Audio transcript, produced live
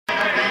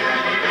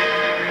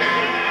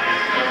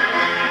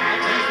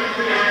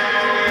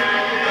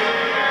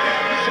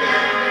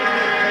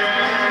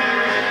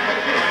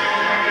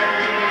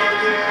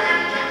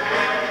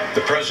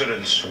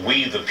president's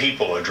We the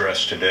People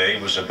address today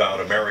was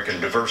about American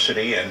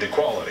diversity and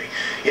equality.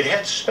 It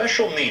had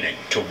special meaning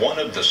to one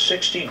of the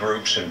 60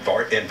 groups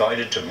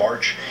invited to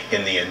march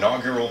in the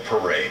inaugural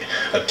parade,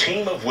 a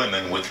team of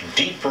women with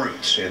deep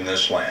roots in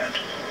this land.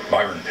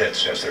 Byron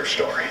Pitts has their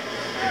story.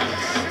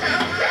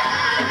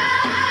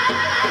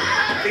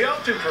 They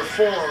often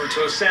perform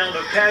to a sound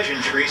of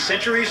pageantry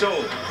centuries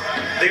old.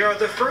 They are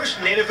the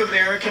first Native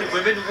American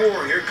women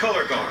warrior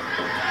color guard.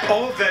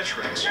 All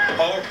veterans,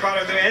 all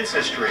proud of their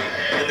ancestry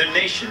and the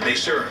nation they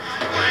serve.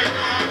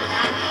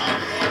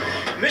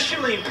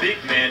 Micheline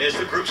Bigman is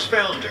the group's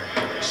founder.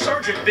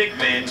 Sergeant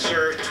Bigman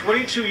served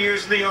 22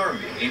 years in the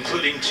Army,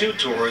 including 2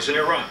 tours in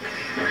Iraq.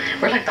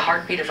 We're like the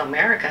heartbeat of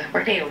America.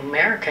 We're Native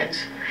Americans.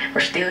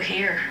 We're still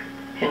here,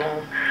 you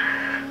know.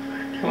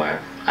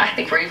 I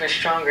think we're even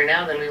stronger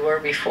now than we were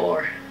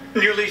before.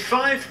 Nearly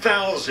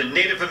 5,000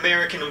 Native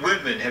American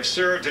women have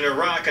served in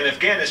Iraq and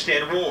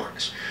Afghanistan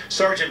wars.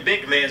 Sergeant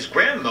Bigman's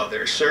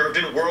grandmother served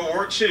in World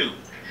War II.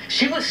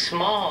 She was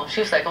small. She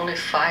was like only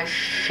 5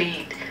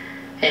 feet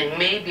and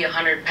maybe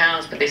 100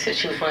 pounds, but they said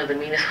she was one of the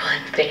meanest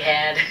ones they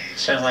had.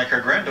 Sounds like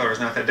her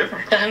granddaughter's not that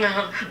different. I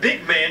know.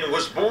 Bigman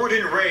was born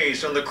and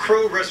raised on the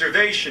Crow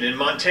Reservation in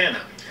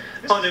Montana.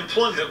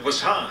 Unemployment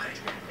was high.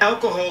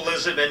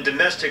 Alcoholism and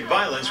domestic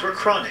violence were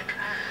chronic.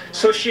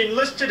 So she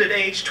enlisted at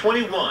age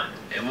 21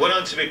 and went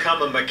on to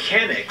become a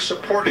mechanic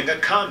supporting a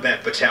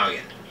combat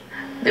battalion.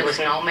 There was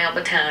an all-male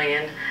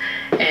battalion,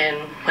 and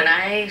when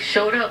I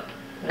showed up,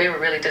 they were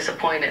really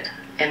disappointed.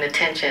 And the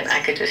tension,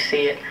 I could just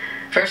see it.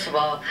 First of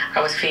all,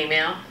 I was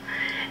female,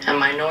 a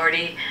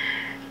minority,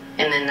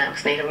 and then I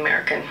was Native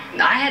American.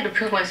 I had to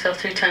prove myself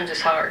 3 times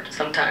as hard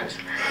sometimes.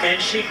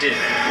 And she did.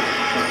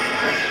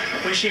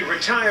 When she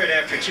retired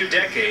after 2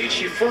 decades,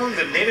 she formed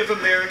the Native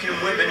American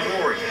Women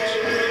Warriors.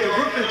 The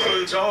group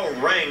includes all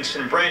ranks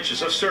and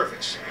branches of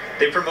service.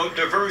 They promote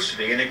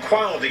diversity and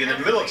equality in the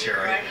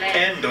military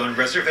and on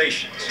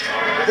reservations.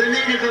 The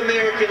Native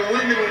American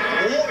Women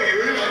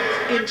Warriors.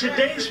 In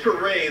today's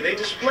parade, they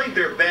displayed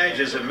their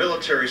badges of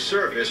military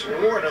service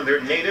worn on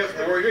their native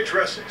warrior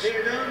dresses.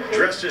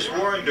 Dresses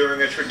worn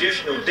during a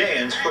traditional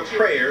dance for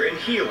prayer and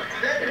healing.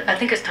 I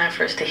think it's time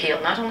for us to heal,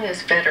 not only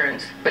as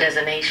veterans, but as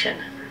a nation.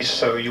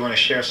 So you want to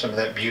share some of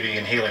that beauty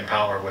and healing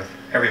power with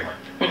everyone?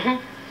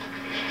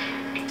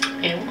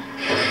 Yeah.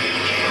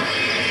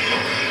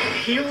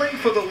 Healing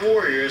for the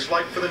warriors,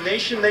 like for the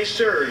nation they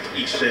served,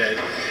 each said,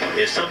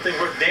 is something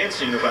worth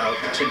dancing about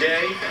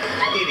today,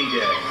 any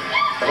day.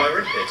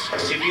 Byron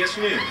Pitts, CBS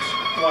News,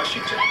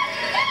 Washington.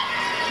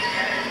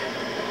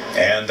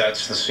 And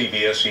that's the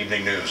CBS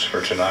Evening News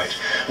for tonight.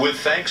 With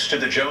thanks to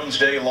the Jones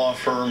Day Law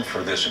Firm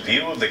for this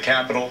view of the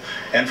Capitol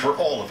and for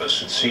all of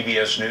us at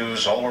CBS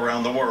News all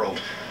around the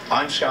world,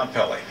 I'm Scott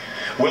Pelley.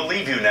 We'll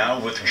leave you now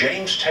with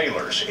James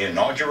Taylor's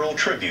inaugural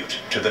tribute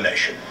to the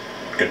nation.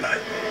 Good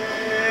night.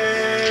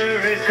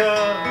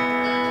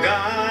 America,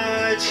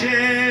 God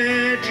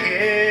sent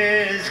him.